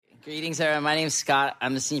Greetings, everyone. My name is Scott.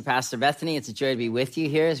 I'm the senior pastor of Bethany. It's a joy to be with you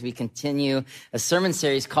here as we continue a sermon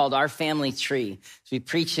series called Our Family Tree. As we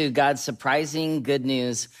preach you God's surprising good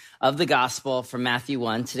news of the gospel from Matthew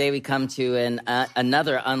 1. Today we come to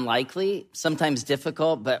another unlikely, sometimes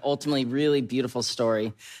difficult, but ultimately really beautiful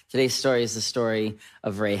story. Today's story is the story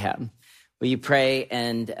of Rahab. Will you pray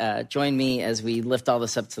and join me as we lift all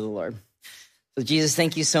this up to the Lord? So Jesus,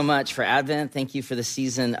 thank you so much for Advent. Thank you for the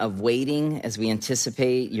season of waiting as we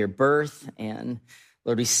anticipate your birth. And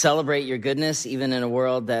Lord, we celebrate your goodness, even in a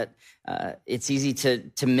world that it's easy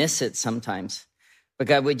to miss it sometimes. But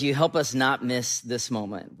God, would you help us not miss this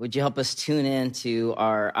moment? Would you help us tune in to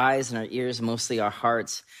our eyes and our ears, mostly our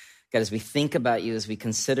hearts, God, as we think about you, as we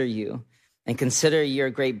consider you, and consider your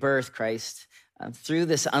great birth, Christ, through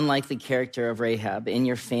this unlikely character of Rahab in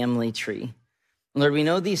your family tree. Lord, we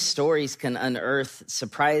know these stories can unearth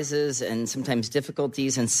surprises and sometimes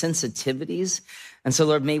difficulties and sensitivities. And so,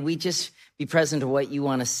 Lord, may we just be present to what you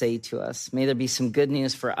want to say to us. May there be some good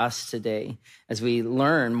news for us today as we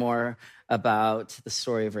learn more about the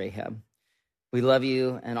story of Rahab. We love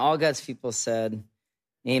you. And all God's people said,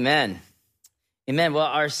 amen. Amen. Well,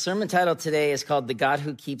 our sermon title today is called The God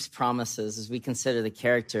Who Keeps Promises, as we consider the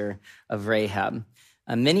character of Rahab.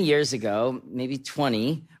 Many years ago, maybe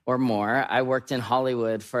 20 or more, I worked in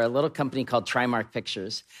Hollywood for a little company called Trimark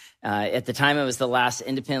Pictures. At the time, it was the last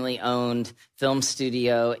independently owned film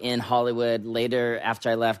studio in Hollywood. Later, after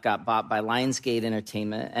I left, got bought by Lionsgate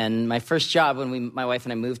Entertainment. And my first job when my wife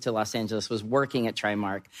and I moved to Los Angeles was working at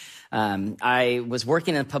Trimark. I was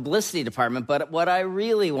working in the publicity department, but what I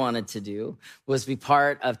really wanted to do was be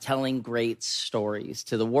part of telling great stories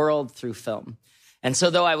to the world through film. And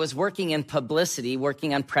so though I was working in publicity,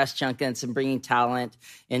 working on press junkets and bringing talent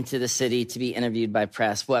into the city to be interviewed by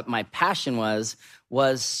press, what my passion was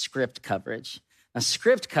script coverage. Now,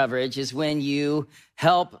 script coverage is when you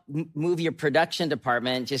help move your production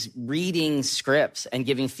department just reading scripts and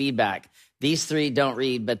giving feedback. These three don't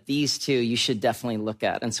read, but these two you should definitely look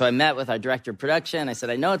at. And so I met with our director of production. I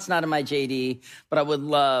said, I know it's not in my JD, but I would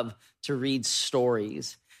love to read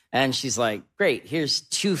stories. And she's like, great, here's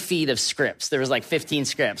 2 feet of scripts. There was like 15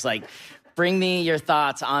 scripts. Like, bring me your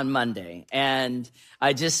thoughts on Monday. And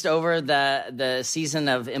I just, over the season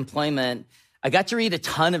of employment, I got to read a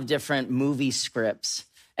ton of different movie scripts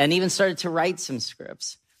and even started to write some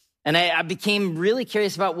scripts. And I became really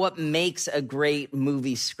curious about what makes a great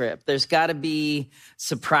movie script. There's got to be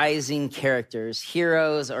surprising characters,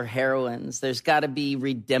 heroes or heroines. There's got to be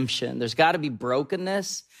redemption. There's got to be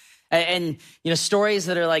brokenness. And, stories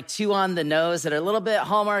that are like too on the nose, that are a little bit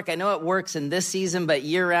Hallmark. I know it works in this season, but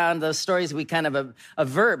year-round, those stories we kind of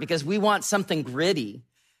avert because we want something gritty.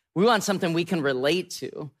 We want something we can relate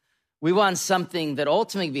to. We want something that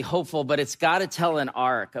ultimately be hopeful, but it's got to tell an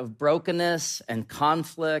arc of brokenness and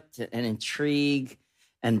conflict and intrigue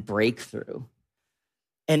and breakthrough.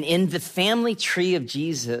 And in the family tree of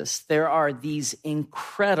Jesus, there are these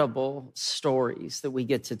incredible stories that we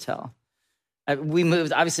get to tell. We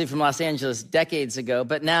moved, obviously, from Los Angeles decades ago,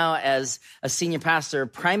 but now as a senior pastor,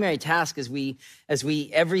 primary task is we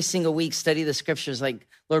every single week study the scriptures like,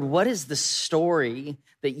 Lord, what is the story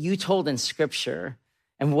that you told in scripture,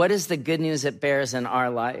 and what is the good news it bears in our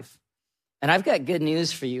life? And I've got good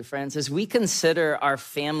news for you, friends. As we consider our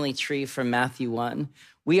family tree from Matthew 1,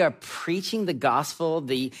 we are preaching the gospel,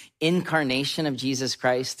 the incarnation of Jesus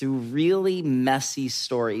Christ through really messy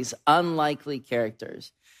stories, unlikely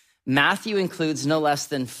characters. Matthew includes no less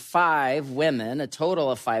than 5 women, a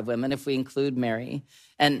total of 5 women if we include Mary.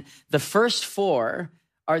 And the first 4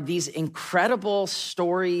 are these incredible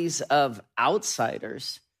stories of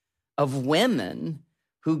outsiders, of women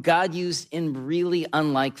who God used in really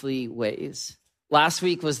unlikely ways. Last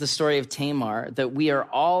week was the story of Tamar, that we are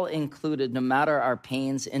all included, no matter our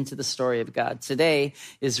pains, into the story of God. Today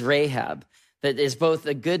is Rahab. That is both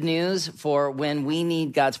the good news for when we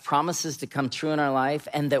need God's promises to come true in our life,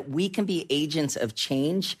 and that we can be agents of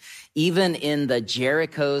change, even in the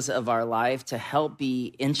Jerichos of our life, to help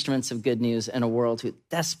be instruments of good news in a world who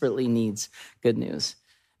desperately needs good news.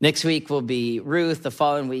 Next week will be Ruth, the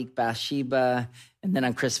following week, Bathsheba, and then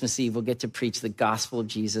on Christmas Eve, we'll get to preach the gospel of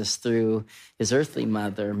Jesus through his earthly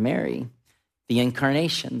mother, Mary, the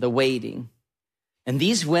incarnation, the waiting. And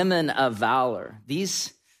these women of valor,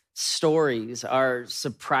 these stories are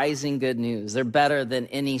surprising good news. They're better than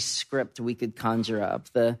any script we could conjure up,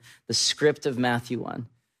 the script of Matthew 1.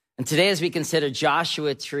 And today, as we consider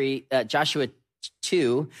Joshua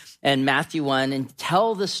 2 and Matthew 1 and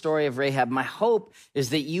tell the story of Rahab, my hope is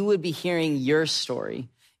that you would be hearing your story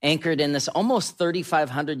anchored in this almost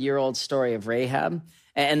 3,500-year-old story of Rahab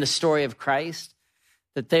and the story of Christ.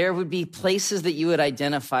 that there would be places that you would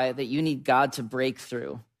identify that you need God to break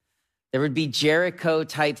through. There would be Jericho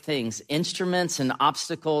type things, instruments and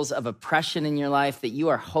obstacles of oppression in your life that you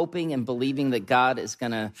are hoping and believing that God is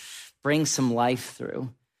going to bring some life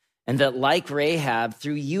through. And that like Rahab,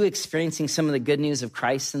 through you experiencing some of the good news of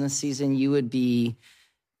Christ in this season, you would be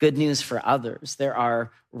good news for others. There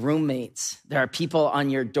are roommates. There are people on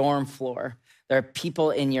your dorm floor. There are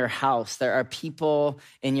people in your house. There are people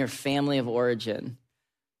in your family of origin.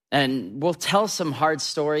 And we'll tell some hard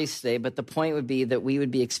stories today, but the point would be that we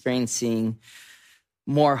would be experiencing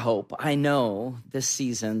more hope. I know this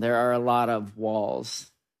season there are a lot of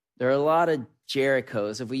walls. There are a lot of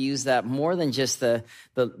Jerichos, if we use that more than just the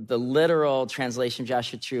literal translation of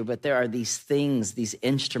Joshua True, but there are these things, these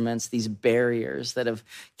instruments, these barriers that have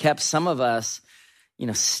kept some of us,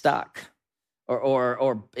 stuck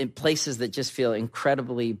or in places that just feel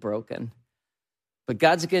incredibly broken. But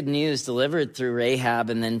God's good news delivered through Rahab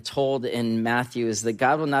and then told in Matthew is that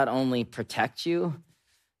God will not only protect you,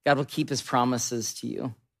 God will keep his promises to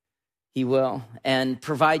you. He will, and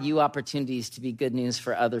provide you opportunities to be good news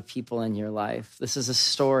for other people in your life. This is a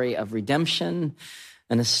story of redemption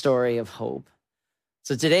and a story of hope.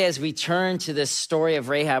 So today, as we turn to this story of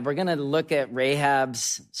Rahab, we're going to look at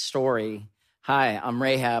Rahab's story. Hi, I'm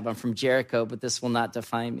Rahab. I'm from Jericho, but this will not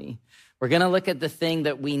define me. We're going to look at the thing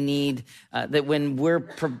that we need, that when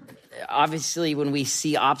when we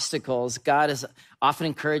see obstacles, God is often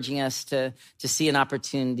encouraging us to see an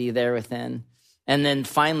opportunity there within. And then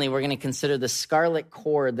finally, we're going to consider the scarlet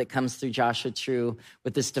cord that comes through Joshua True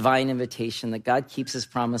with this divine invitation that God keeps his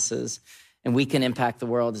promises and we can impact the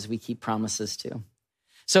world as we keep promises too.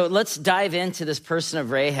 So let's dive into this person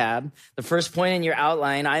of Rahab. The first point in your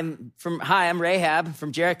outline, I'm Rahab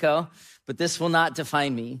from Jericho, but this will not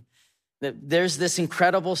define me. There's this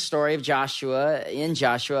incredible story of Joshua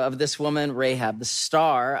of this woman, Rahab, the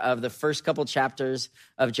star of the first couple chapters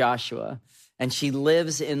of Joshua, and she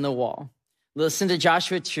lives in the wall. Listen to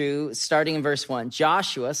Joshua 2, starting in verse 1.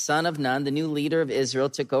 Joshua, son of Nun, the new leader of Israel,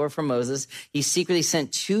 took over from Moses. He secretly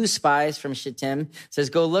sent 2 spies from Shittim, says,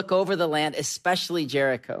 go look over the land, especially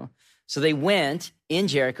Jericho. So they went in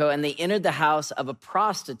Jericho, and they entered the house of a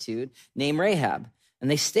prostitute named Rahab,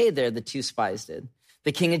 and they stayed there, the 2 spies did.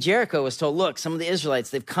 The king of Jericho was told, look, some of the Israelites,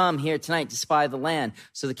 they've come here tonight to spy the land.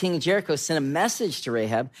 So the king of Jericho sent a message to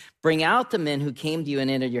Rahab, bring out the men who came to you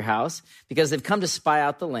and entered your house, because they've come to spy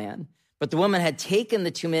out the land. But the woman had taken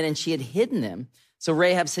the 2 men and she had hidden them. So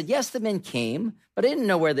Rahab said, yes, the men came, but I didn't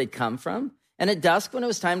know where they'd come from. And at dusk, when it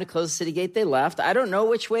was time to close the city gate, they left. I don't know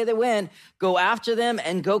which way they went. Go after them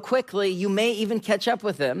and go quickly. You may even catch up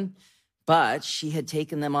with them. But she had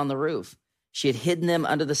taken them on the roof. She had hidden them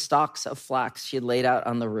under the stalks of flax she had laid out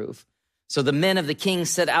on the roof. So the men of the king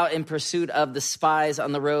set out in pursuit of the spies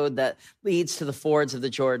on the road that leads to the fords of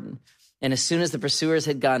the Jordan. And as soon as the pursuers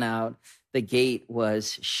had gone out, the gate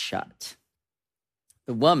was shut.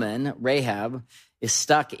 The woman, Rahab, is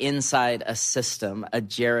stuck inside a system, a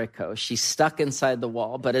Jericho. She's stuck inside the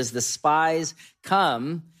wall. But as the spies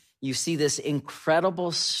come, you see this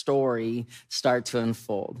incredible story start to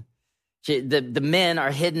unfold. The men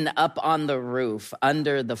are hidden up on the roof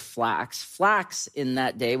under the flax. Flax in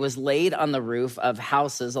that day was laid on the roof of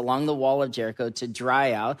houses along the wall of Jericho to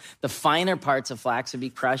dry out. The finer parts of flax would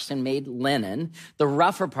be crushed and made linen. The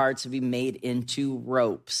rougher parts would be made into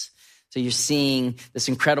ropes. So you're seeing this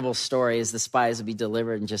incredible story as the spies will be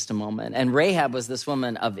delivered in just a moment. And Rahab was this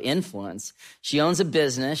woman of influence. She owns a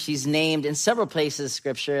business. She's named in several places in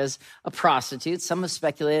Scripture as a prostitute. Some have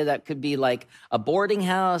speculated that could be like a boarding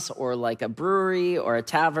house or like a brewery or a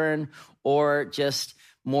tavern or just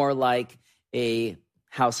more like a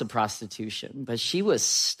house of prostitution. But she was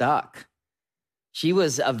stuck. She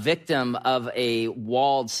was a victim of a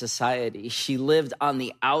walled society. She lived on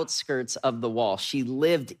the outskirts of the wall. She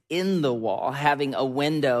lived in the wall, having a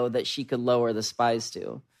window that she could lower the spies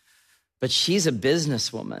to. But she's a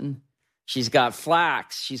businesswoman. She's got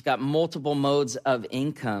flax. She's got multiple modes of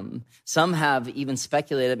income. Some have even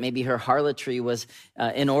speculated maybe her harlotry was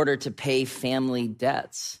in order to pay family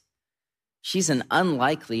debts. She's an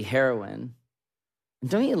unlikely heroine.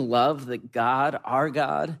 And don't you love that God, our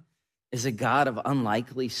God, is a God of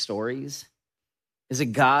unlikely stories, is a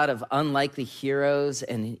God of unlikely heroes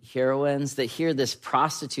and heroines, that here this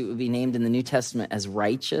prostitute would be named in the New Testament as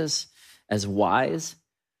righteous, as wise.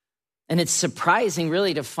 And it's surprising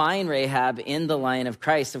really to find Rahab in the line of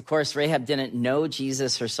Christ. Of course, Rahab didn't know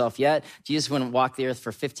Jesus herself yet. Jesus wouldn't walk the earth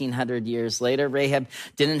for 1,500 years later. Rahab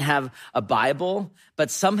didn't have a Bible,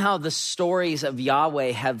 but somehow the stories of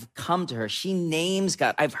Yahweh have come to her. She names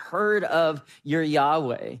God. I've heard of your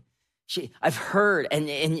Yahweh. I've heard, and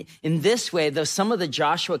in this way, though some of the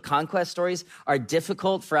Joshua conquest stories are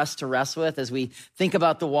difficult for us to wrestle with as we think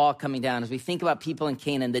about the wall coming down, as we think about people in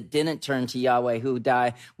Canaan that didn't turn to Yahweh who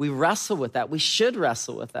die, we wrestle with that. We should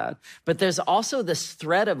wrestle with that. But there's also this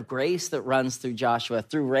thread of grace that runs through Joshua,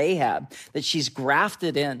 through Rahab, that she's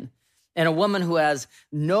grafted in. And a woman who has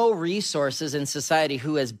no resources in society,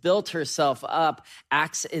 who has built herself up,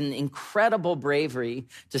 acts in incredible bravery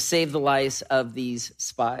to save the lives of these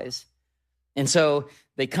spies. And so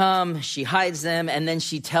they come, she hides them, and then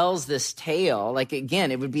she tells this tale. Like,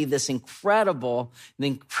 again, it would be this incredible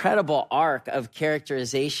arc of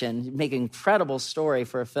characterization, make an incredible story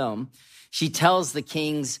for a film. She tells the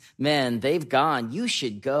king's men, they've gone, you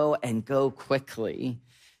should go and go quickly.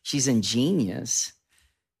 She's ingenious.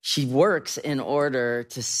 She works in order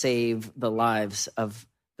to save the lives of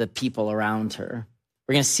the people around her.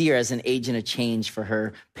 We're going to see her as an agent of change for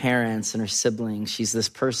her parents and her siblings. She's this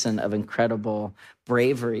person of incredible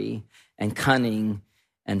bravery and cunning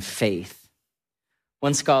and faith.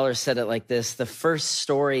 One scholar said it like this: the first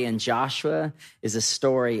story in Joshua is a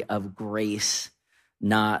story of grace,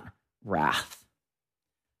 not wrath.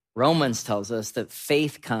 Romans tells us that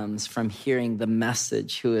faith comes from hearing the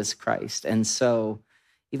message, who is Christ. And so,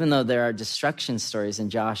 even though there are destruction stories in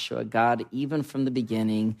Joshua, God, even from the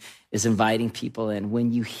beginning, is inviting people in.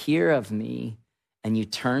 When you hear of me and you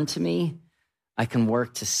turn to me, I can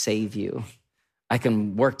work to save you. I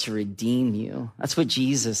can work to redeem you. That's what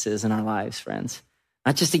Jesus is in our lives, friends.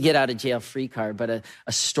 Not just a get out of jail free card, but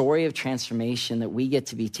a story of transformation that we get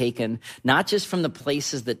to be taken, not just from the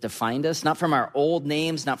places that defined us, not from our old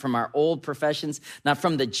names, not from our old professions, not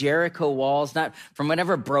from the Jericho walls, not from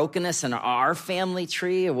whatever brokenness in our family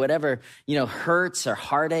tree or whatever, hurts or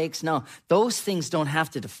heartaches. No, those things don't have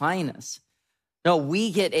to define us. No, we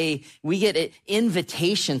get an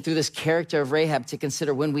invitation through this character of Rahab to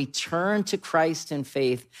consider when we turn to Christ in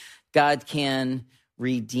faith, God can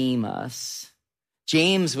redeem us.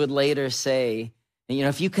 James would later say,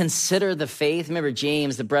 if you consider the faith, remember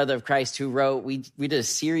James, the brother of Christ who wrote, we did a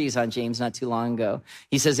series on James not too long ago.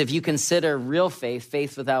 He says, if you consider real faith,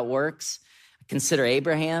 faith without works, consider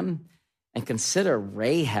Abraham and consider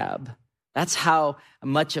Rahab. That's how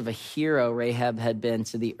much of a hero Rahab had been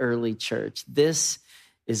to the early church. This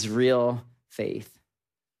is real faith.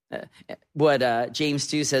 What James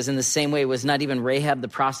 2 says, in the same way, was not even Rahab the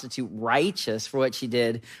prostitute righteous for what she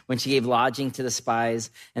did when she gave lodging to the spies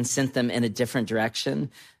and sent them in a different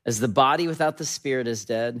direction? As the body without the spirit is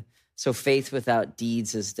dead, so faith without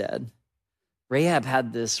deeds is dead. Rahab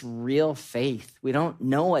had this real faith. We don't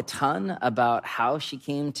know a ton about how she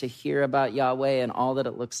came to hear about Yahweh and all that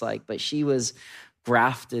it looks like, but she was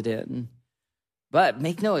grafted in. But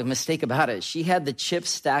make no mistake about it, she had the chips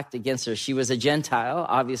stacked against her. She was a Gentile,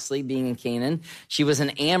 obviously, being in Canaan. She was an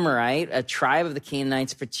Amorite, a tribe of the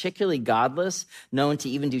Canaanites, particularly godless, known to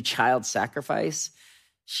even do child sacrifice.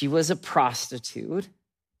 She was a prostitute.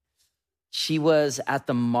 She was at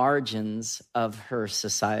the margins of her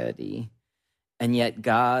society. And yet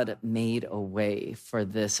God made a way for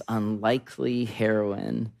this unlikely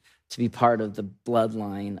heroine to be part of the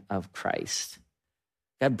bloodline of Christ.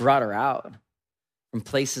 God brought her out from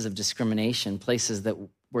places of discrimination, places that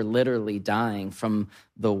were literally dying, from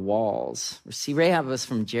the walls. See, Rahab was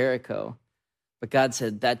from Jericho, but God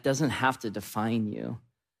said, that doesn't have to define you.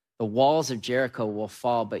 The walls of Jericho will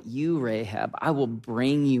fall, but you, Rahab, I will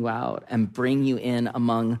bring you out and bring you in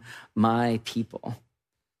among my people.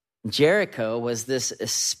 Jericho was this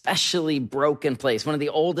especially broken place, one of the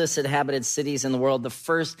oldest inhabited cities in the world, the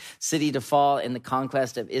first city to fall in the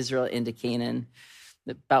conquest of Israel into Canaan,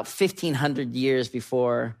 about 1,500 years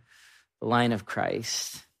before the line of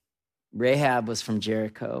Christ. Rahab was from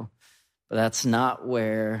Jericho, but that's not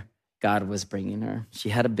where God was bringing her. She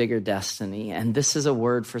had a bigger destiny, and this is a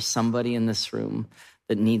word for somebody in this room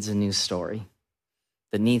that needs a new story,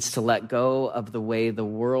 that needs to let go of the way the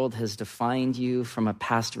world has defined you from a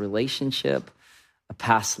past relationship, a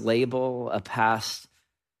past label, a past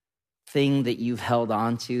thing that you've held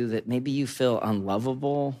on to that maybe you feel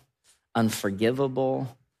unlovable,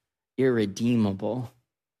 unforgivable, irredeemable.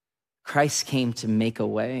 Christ came to make a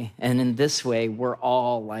way. And in this way, we're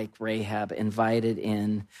all like Rahab, invited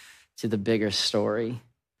in to the bigger story.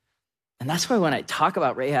 And that's why when I talk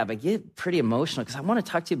about Rahab, I get pretty emotional because I want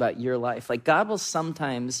to talk to you about your life. Like, God will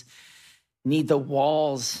sometimes need the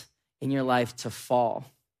walls in your life to fall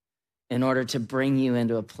in order to bring you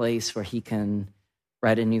into a place where he can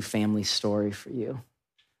write a new family story for you.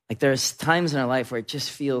 Like, there's times in our life where it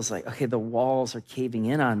just feels like, okay, the walls are caving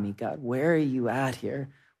in on me. God, where are you at here?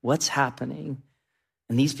 What's happening?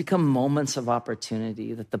 And these become moments of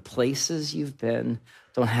opportunity that the places you've been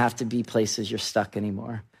don't have to be places you're stuck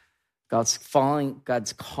anymore. God's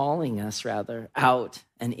calling us rather out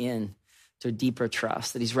and in to a deeper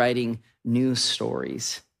trust, that he's writing new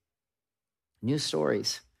stories. New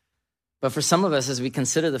stories. But for some of us, as we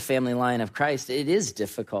consider the family line of Christ, it is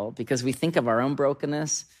difficult because we think of our own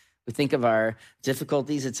brokenness. We think of our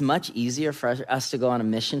difficulties. It's much easier for us to go on a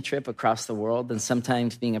mission trip across the world than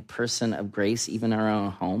sometimes being a person of grace, even in our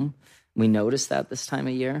own home. We notice that this time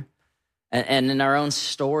of year. And in our own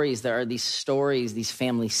stories, there are these stories, these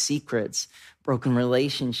family secrets, broken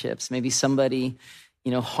relationships. Maybe somebody,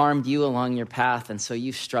 harmed you along your path, and so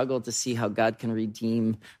you've struggled to see how God can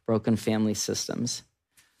redeem broken family systems.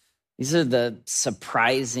 These are the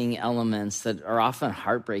surprising elements that are often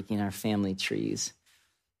heartbreaking in our family trees.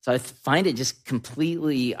 So I find it just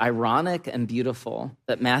completely ironic and beautiful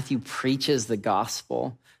that Matthew preaches the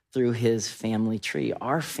gospel through his family tree,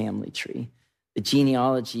 our family tree, the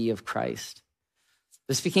genealogy of Christ.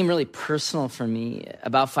 This became really personal for me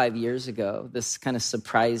about 5 years ago, this kind of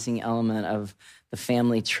surprising element of the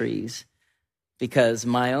family trees, because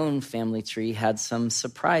my own family tree had some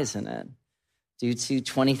surprise in it. Due to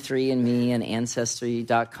 23andMe and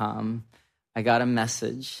Ancestry.com, I got a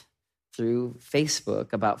message through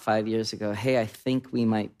Facebook about 5 years ago, hey, I think we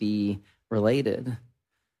might be related.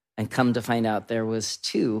 And come to find out there was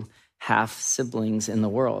 2 half siblings in the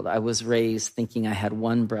world. I was raised thinking I had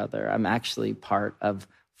one brother. I'm actually part of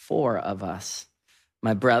 4 of us.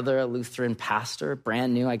 My brother, a Lutheran pastor,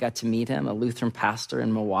 brand new, I got to meet him, a Lutheran pastor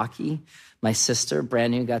in Milwaukee. My sister,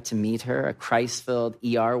 brand new, got to meet her, a Christ-filled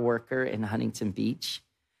ER worker in Huntington Beach.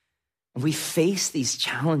 And we face these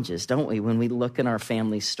challenges, don't we, when we look in our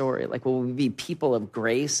family story? Like, will we be people of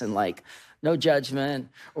grace and no judgment,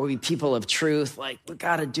 or will we be people of truth? We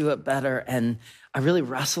got to do it better. And I really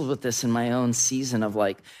wrestled with this in my own season of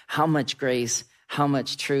how much grace, how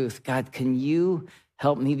much truth? God, can you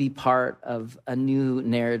help me be part of a new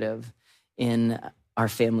narrative in our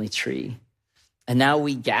family tree? And now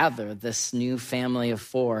we gather this new family of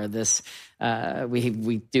 4. This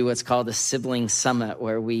we do what's called a sibling summit,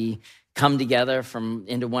 where we come together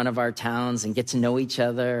into one of our towns and get to know each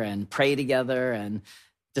other and pray together and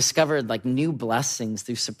discover new blessings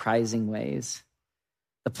through surprising ways.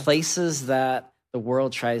 The places that the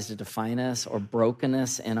world tries to define us or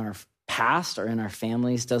brokenness in our past or in our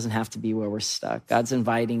families doesn't have to be where we're stuck. God's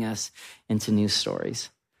inviting us into new stories.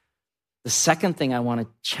 The second thing I want to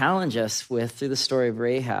challenge us with through the story of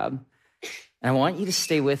Rahab, and I want you to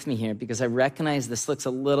stay with me here because I recognize this looks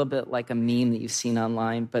a little bit like a meme that you've seen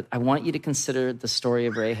online, but I want you to consider the story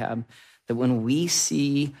of Rahab, that when we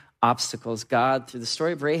see obstacles, God, through the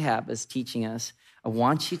story of Rahab, is teaching us, I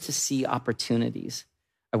want you to see opportunities.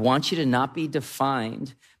 I want you to not be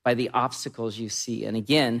defined by the obstacles you see. And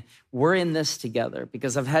again, we're in this together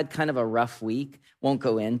because I've had kind of a rough week, won't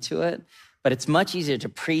go into it, but it's much easier to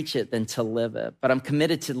preach it than to live it. But I'm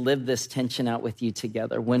committed to live this tension out with you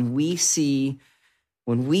together. When we see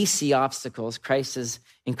obstacles, Christ is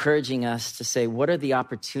encouraging us to say, what are the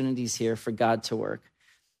opportunities here for God to work?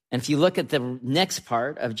 And if you look at the next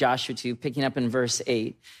part of Joshua 2, picking up in verse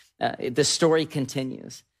 8, the story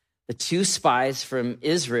continues. The 2 spies from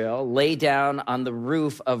Israel lay down on the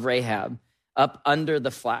roof of Rahab, up under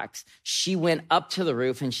the flax. She went up to the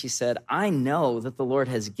roof and she said, I know that the Lord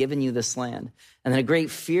has given you this land, and that a great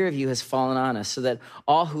fear of you has fallen on us, so that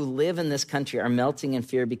all who live in this country are melting in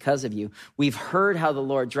fear because of you. We've heard how the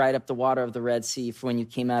Lord dried up the water of the Red Sea for when you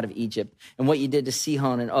came out of Egypt, and what you did to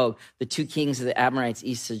Sihon and Og, the 2 kings of the Amorites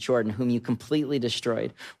east of Jordan, whom you completely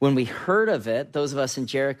destroyed. When we heard of it, those of us in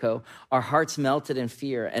Jericho, our hearts melted in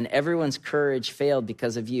fear, and everyone's courage failed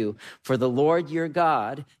because of you. For the Lord your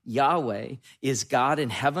God, Yahweh, is God in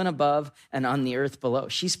heaven above and on the earth below.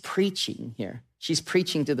 She's preaching here. She's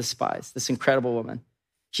preaching to the spies, this incredible woman.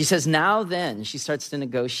 She says, now then, she starts to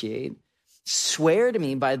negotiate. Swear to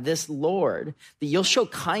me by this Lord that you'll show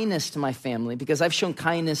kindness to my family because I've shown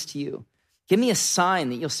kindness to you. Give me a sign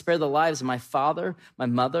that you'll spare the lives of my father, my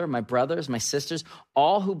mother, my brothers, my sisters,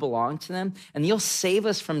 all who belong to them, and you'll save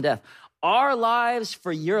us from death. Our lives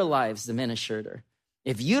for your lives, the men assured her.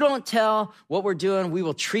 If you don't tell what we're doing, we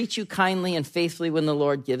will treat you kindly and faithfully when the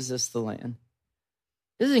Lord gives us the land.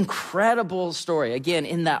 This is an incredible story. Again,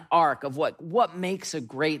 in that arc of what makes a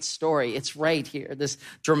great story, it's right here. This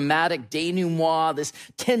dramatic denouement, this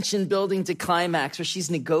tension building to climax where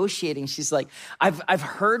she's negotiating. She's like, I've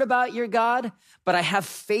heard about your God, but I have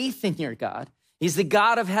faith in your God. He's the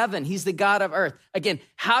God of heaven. He's the God of earth. Again,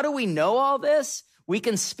 how do we know all this? we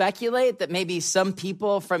can speculate that maybe some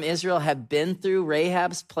people from Israel have been through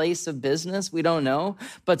Rahab's place of business. We don't know.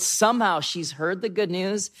 But somehow she's heard the good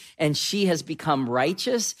news and she has become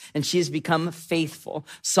righteous and she has become faithful.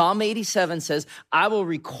 Psalm 87 says, I will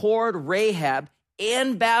record Rahab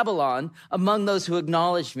and Babylon among those who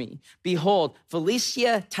acknowledge me. Behold,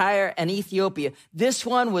 Philistia, Tyre, and Ethiopia. This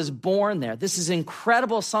one was born there. This is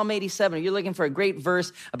incredible. Psalm 87. If you're looking for a great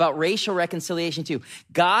verse about racial reconciliation too.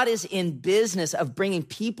 God is in business of bringing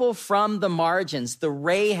people from the margins, the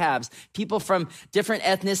Rahabs, people from different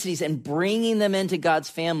ethnicities, and bringing them into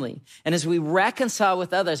God's family. And as we reconcile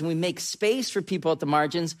with others and we make space for people at the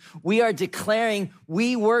margins, we are declaring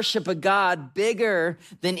we worship a God bigger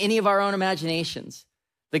than any of our own imaginations.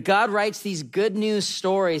 That God writes these good news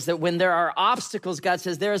stories that when there are obstacles, God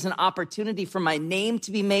says there is an opportunity for my name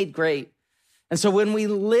to be made great. And so when we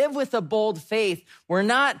live with a bold faith, we're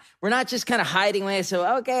not just kind of hiding away.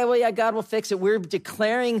 So, okay, well, yeah, God will fix it. We're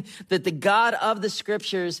declaring that the God of the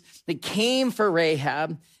scriptures that came for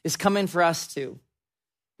Rahab is coming for us too.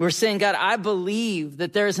 We're saying, God, I believe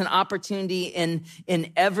that there is an opportunity in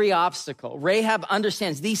every obstacle. Rahab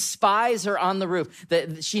understands these spies are on the roof.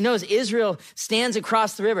 That she knows Israel stands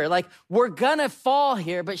across the river. Like, we're gonna fall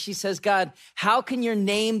here, but she says, God, how can your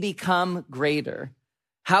name become greater?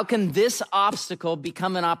 How can this obstacle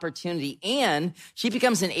become an opportunity? And she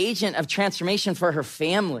becomes an agent of transformation for her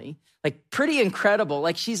family. Like, pretty incredible.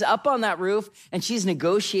 Like, she's up on that roof and she's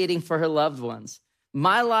negotiating for her loved ones.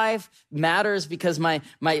 My life matters because my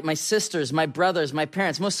sisters, my brothers, my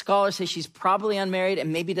parents, most scholars say she's probably unmarried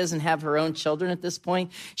and maybe doesn't have her own children at this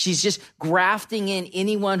point. She's just grafting in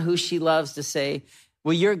anyone who she loves to say,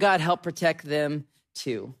 will your God help protect them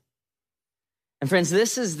too? And friends,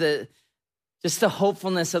 this is just the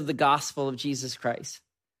hopefulness of the gospel of Jesus Christ.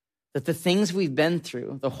 That the things we've been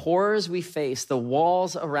through, the horrors we face, the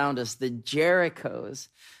walls around us, the Jerichos,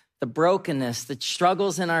 the brokenness, the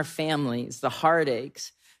struggles in our families, the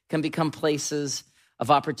heartaches can become places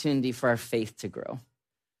of opportunity for our faith to grow,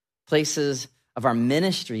 places of our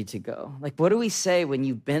ministry to go. Like, what do we say when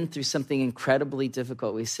you've been through something incredibly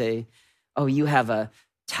difficult? We say, oh, you have a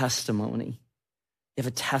testimony. You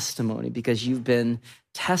have a testimony because you've been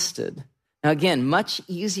tested. Now, again, much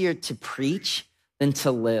easier to preach than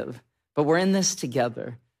to live, but we're in this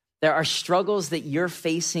together. There are struggles that you're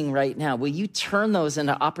facing right now. Will you turn those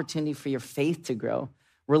into opportunity for your faith to grow?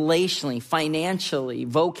 Relationally, financially,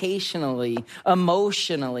 vocationally,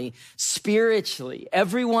 emotionally, spiritually.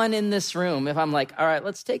 Everyone in this room, if I'm like, all right,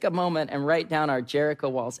 let's take a moment and write down our Jericho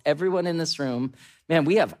walls. Everyone in this room, man,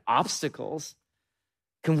 we have obstacles.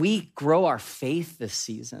 Can we grow our faith this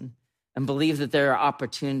season and believe that there are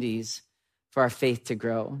opportunities for our faith to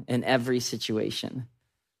grow in every situation?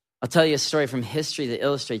 I'll tell you a story from history that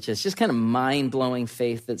illustrates this, just kind of mind-blowing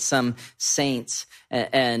faith that some saints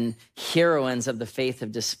and heroines of the faith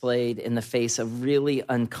have displayed in the face of really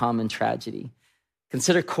uncommon tragedy.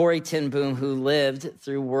 Consider Corrie ten Boom, who lived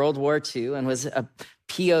through World War II and was a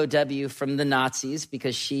POW from the Nazis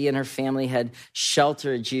because she and her family had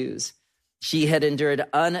sheltered Jews. She had endured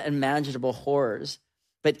unimaginable horrors.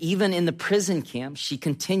 But even in the prison camp, she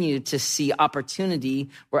continued to see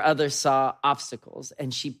opportunity where others saw obstacles.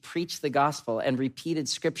 And she preached the gospel and repeated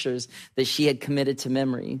scriptures that she had committed to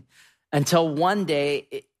memory until one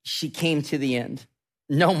day she came to the end.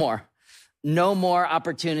 No more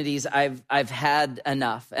opportunities. I've had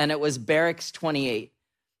enough. And it was Barracks 28.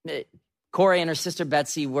 Corey and her sister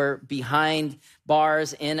Betsy were behind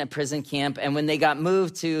bars in a prison camp. And when they got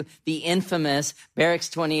moved to the infamous Barracks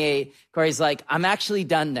 28, Corey's like, I'm actually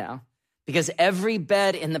done now because every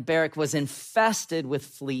bed in the barrack was infested with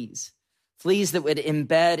fleas that would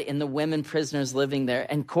embed in the women prisoners living there.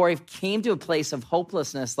 And Corey came to a place of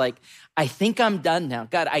hopelessness, like, I think I'm done now.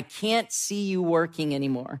 God, I can't see you working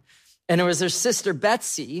anymore. And it was her sister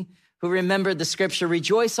Betsy who remembered the scripture,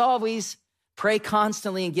 rejoice always, pray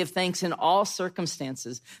constantly, and give thanks in all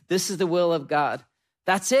circumstances. This is the will of God.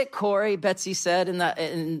 That's it, Corey, Betsy said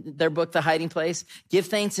in their book, The Hiding Place. Give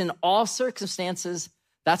thanks in all circumstances.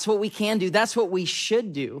 That's what we can do. That's what we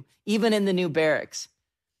should do, even in the new barracks.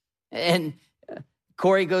 And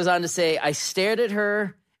Corey goes on to say, I stared at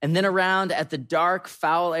her and then around at the dark,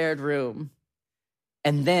 foul-aired room.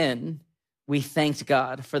 And then we thanked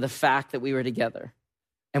God for the fact that we were together.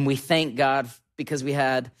 And we thank God because we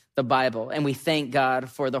had the Bible. And we thank God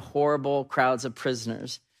for the horrible crowds of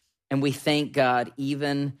prisoners. And we thank God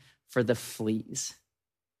even for the fleas.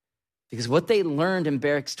 Because what they learned in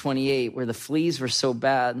Barracks 28, where the fleas were so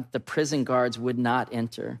bad, the prison guards would not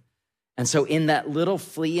enter. And so in that little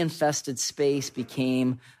flea-infested space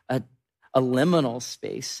became a liminal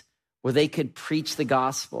space where they could preach the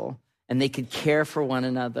gospel and they could care for one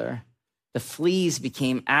another. The fleas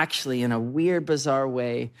became actually, in a weird, bizarre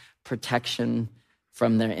way, protection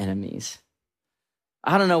from their enemies.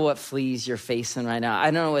 I don't know what fleas you're facing right now. I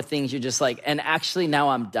don't know what things you're just like, and actually now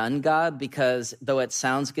I'm done, God, because though it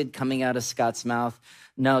sounds good coming out of Scott's mouth,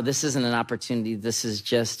 no, this isn't an opportunity. This is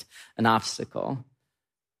just an obstacle.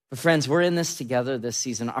 But friends, we're in this together this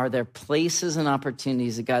season. Are there places and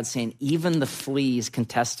opportunities that God's saying, even the fleas can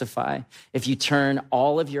testify if you turn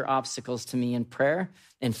all of your obstacles to me in prayer,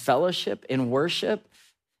 in fellowship, in worship?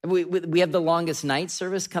 We have the longest night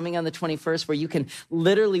service coming on the 21st where you can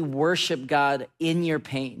literally worship God in your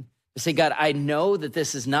pain. You say, God, I know that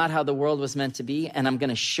this is not how the world was meant to be, and I'm going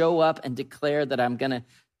to show up and declare that I'm going to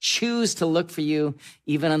choose to look for you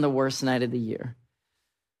even on the worst night of the year.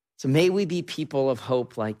 So may we be people of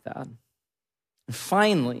hope like that. And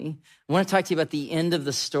finally, I want to talk to you about the end of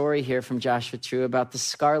the story here from Joshua 2 about the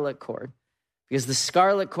scarlet cord, because the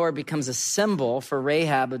scarlet cord becomes a symbol for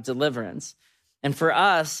Rahab of deliverance. And for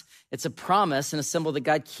us, it's a promise and a symbol that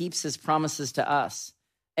God keeps his promises to us.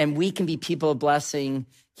 And we can be people of blessing,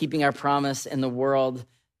 keeping our promise in the world,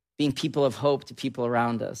 being people of hope to people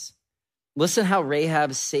around us. Listen how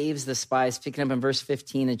Rahab saves the spies, picking up in verse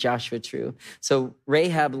 15 of Joshua 2. So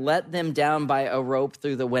Rahab let them down by a rope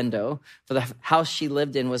through the window, for the house she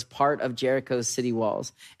lived in was part of Jericho's city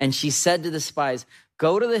walls. And she said to the spies,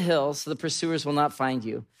 go to the hills so the pursuers will not find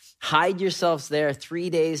you. Hide yourselves there 3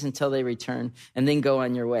 days until they return, and then go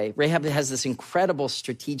on your way. Rahab has this incredible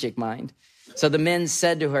strategic mind. So the men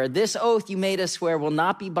said to her, this oath you made us swear will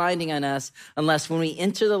not be binding on us unless when we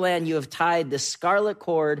enter the land you have tied the scarlet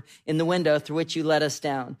cord in the window through which you let us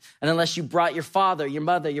down, and unless you brought your father, your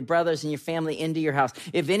mother, your brothers, and your family into your house.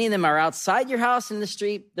 If any of them are outside your house in the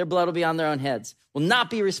street, their blood will be on their own heads. Will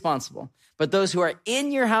not be responsible. But those who are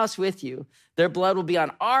in your house with you, their blood will be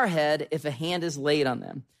on our head if a hand is laid on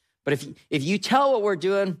them. But if you tell what we're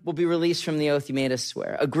doing, we'll be released from the oath you made us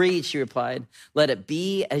swear. Agreed, she replied. Let it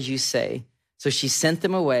be as you say. So she sent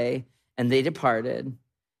them away, and they departed,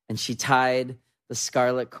 and she tied the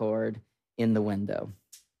scarlet cord in the window.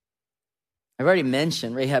 I've already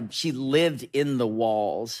mentioned Rahab, she lived in the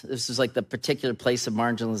walls. This was like the particular place of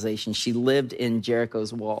marginalization. She lived in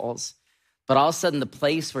Jericho's walls. But all of a sudden, the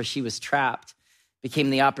place where she was trapped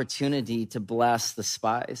became the opportunity to bless the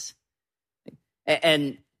spies.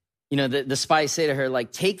 And you know, the spies say to her,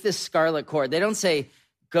 like, take this scarlet cord. They don't say,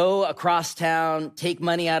 go across town, take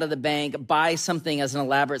money out of the bank, buy something as an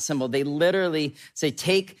elaborate symbol. They literally say,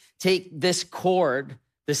 take this cord,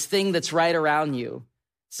 this thing that's right around you.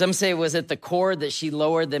 Some say, was it the cord that she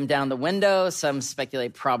lowered them down the window? Some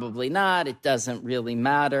speculate probably not. It doesn't really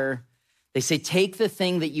matter. They say, take the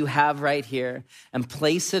thing that you have right here and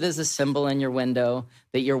place it as a symbol in your window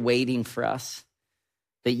that you're waiting for us,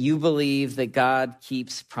 that you believe that God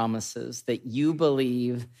keeps promises, that you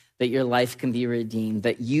believe that your life can be redeemed,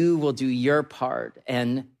 that you will do your part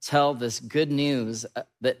and tell this good news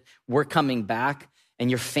that we're coming back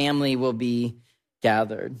and your family will be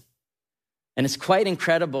gathered. And it's quite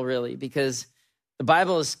incredible, really, because the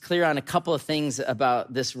Bible is clear on a couple of things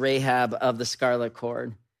about this Rahab of the scarlet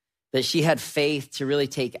cord, that she had faith to really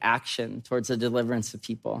take action towards the deliverance of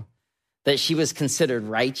people, that she was considered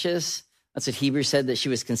righteous. That's what Hebrews said, that she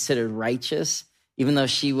was considered righteous, even though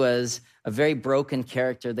she was a very broken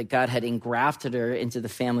character, that God had engrafted her into the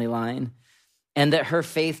family line, and that her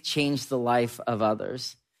faith changed the life of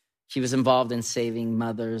others. She was involved in saving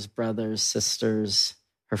mothers, brothers, sisters,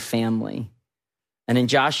 her family. And in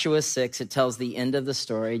Joshua 6, it tells the end of the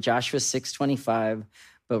story, Joshua 6:25,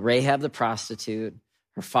 but Rahab the prostitute,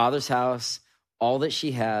 her father's house, all that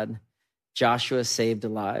she had, Joshua saved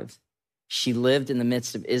alive. She lived in the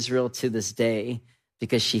midst of Israel to this day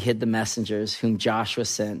because she hid the messengers whom Joshua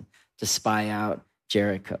sent to spy out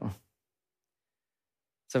Jericho.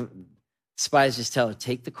 So spies just tell her,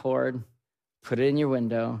 take the cord, put it in your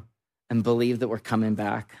window, and believe that we're coming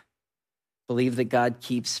back. Believe that God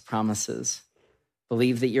keeps promises.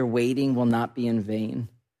 Believe that your waiting will not be in vain.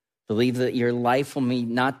 Believe that your life will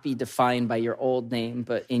not be defined by your old name,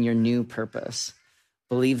 but in your new purpose.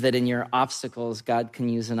 Believe that in your obstacles, God can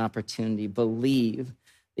use an opportunity. Believe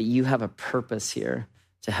that you have a purpose here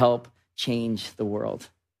to help change the world.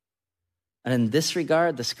 And in this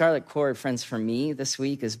regard, the scarlet cord, friends, for me this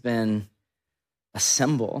week has been a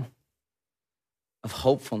symbol of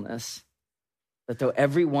hopefulness. That though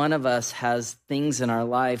every one of us has things in our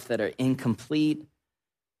life that are incomplete,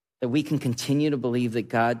 that we can continue to believe that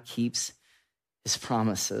God keeps his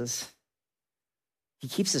promises. He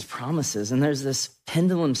keeps his promises. And there's this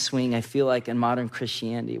pendulum swing, I feel like, in modern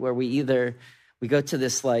Christianity, where we go to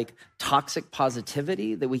this like toxic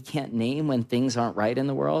positivity that we can't name when things aren't right in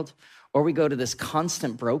the world, or we go to this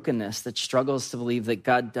constant brokenness that struggles to believe that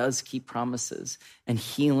God does keep promises and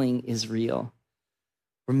healing is real.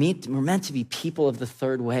 We're meant to be people of the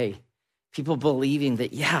third way, people believing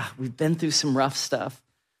that, yeah, we've been through some rough stuff,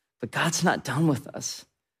 but God's not done with us.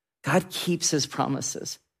 God keeps his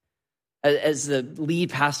promises. As the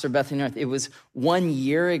lead pastor of Bethany North, it was 1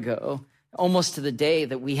 year ago, almost to the day,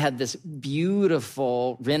 that we had this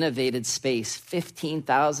beautiful renovated space,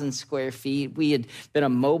 15,000 square feet. We had been a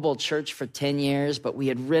mobile church for 10 years, but we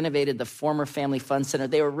had renovated the former Family Fun Center.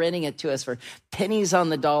 They were renting it to us for pennies on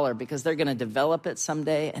the dollar because they're going to develop it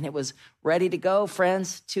someday. And it was ready to go,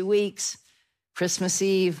 friends. 2 weeks, Christmas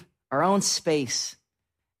Eve, our own space.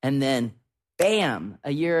 And then, bam,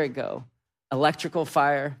 a year ago, electrical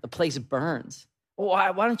fire, the place burns.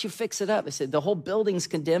 Why don't you fix it up? I said, the whole building's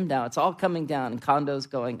condemned now. It's all coming down and condos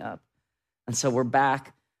going up. And so we're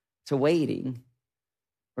back to waiting.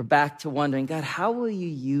 We're back to wondering, God, how will you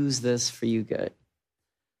use this for you good?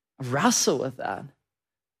 Wrestle with that.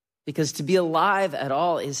 Because to be alive at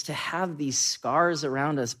all is to have these scars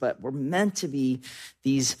around us, but we're meant to be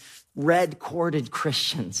these red-corded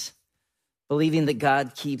Christians, believing that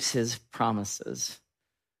God keeps his promises.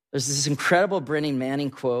 There's this incredible Brennan Manning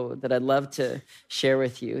quote that I'd love to share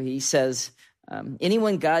with you. He says,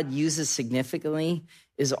 anyone God uses significantly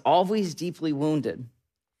is always deeply wounded.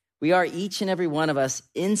 We are, each and every one of us,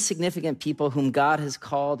 insignificant people whom God has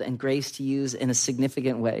called and graced to use in a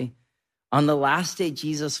significant way. On the last day,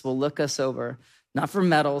 Jesus will look us over, not for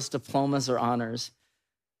medals, diplomas, or honors,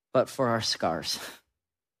 but for our scars.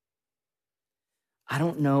 I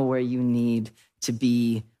don't know where you need to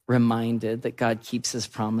be reminded that God keeps his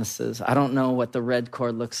promises. I don't know what the red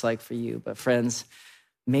cord looks like for you, but friends,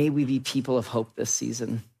 may we be people of hope this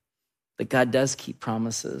season, that God does keep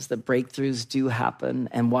promises, that breakthroughs do happen.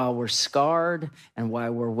 And while we're scarred and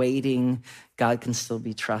while we're waiting, God can still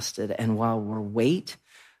be trusted. And while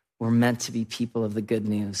we're meant to be people of the good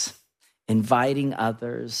news, inviting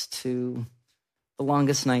others to the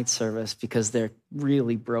longest night service because they're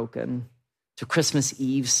really broken, to Christmas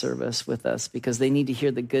Eve service with us because they need to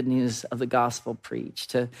hear the good news of the gospel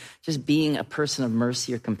preached, to just being a person of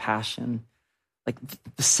mercy or compassion. Like,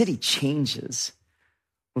 the city changes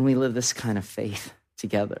when we live this kind of faith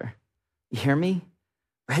together. You hear me?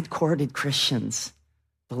 Red-corded Christians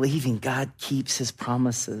believing God keeps his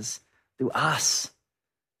promises through us.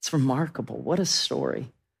 It's remarkable. What a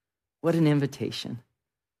story. What an invitation.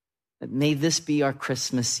 May this be our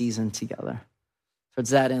Christmas season together.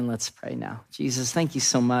 Towards that end, let's pray now. Jesus, thank you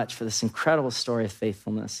so much for this incredible story of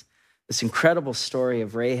faithfulness, this incredible story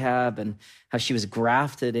of Rahab and how she was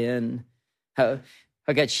grafted in, how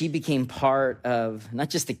God, she became part of not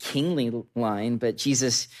just the kingly line, but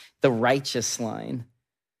Jesus, the righteous line,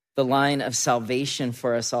 the line of salvation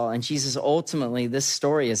for us all. And Jesus, ultimately, this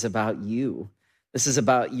story is about you. This is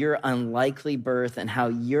about your unlikely birth and how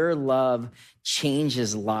your love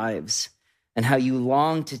changes lives, and how you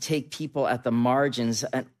long to take people at the margins,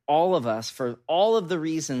 and all of us, for all of the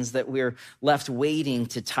reasons that we're left waiting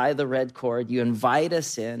to tie the red cord. You invite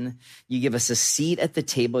us in, you give us a seat at the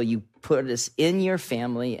table, you put us in your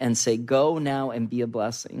family and say, go now and be a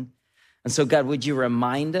blessing. And so, God, would you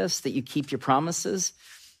remind us that you keep your promises?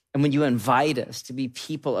 And when you invite us to be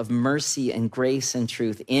people of mercy and grace and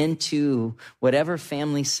truth into whatever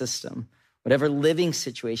family system, whatever living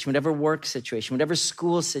situation, whatever work situation, whatever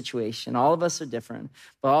school situation, all of us are different,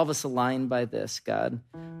 but all of us aligned by this, God.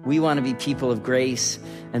 We want to be people of grace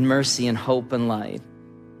and mercy and hope and light.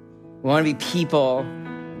 We want to be people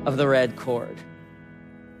of the red cord.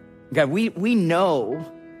 God, we know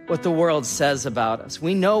what the world says about us.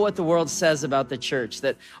 We know what the world says about the church,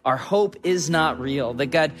 that our hope is not real, that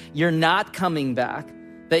God, you're not coming back,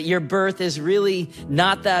 that your birth is really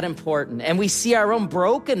not that important. And we see our own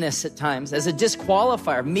brokenness at times as a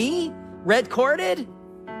disqualifier. Me, red-corded?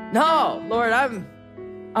 No, Lord,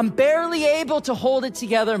 I'm barely able to hold it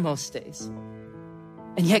together most days.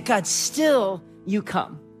 And yet, God, still you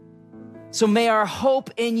come. So may our hope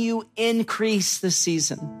in you increase this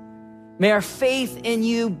season. May our faith in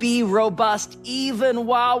you be robust, even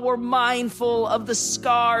while we're mindful of the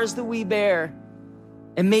scars that we bear.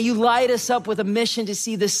 And may you light us up with a mission to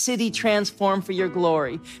see the city transformed for your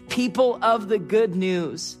glory. People of the good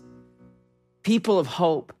news. People of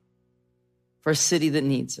hope for a city that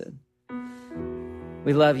needs it.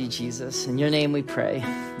 We love you, Jesus. In your name we pray.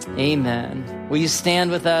 Amen. Will you stand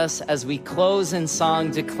with us as we close in song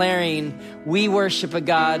declaring we worship a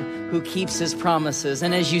God who keeps his promises.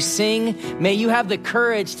 And as you sing, may you have the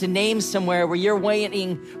courage to name somewhere where you're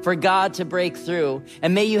waiting for God to break through.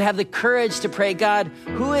 And may you have the courage to pray, God,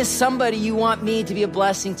 who is somebody you want me to be a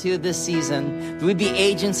blessing to this season? That we'd be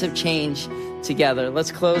agents of change together.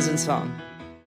 Let's close in song.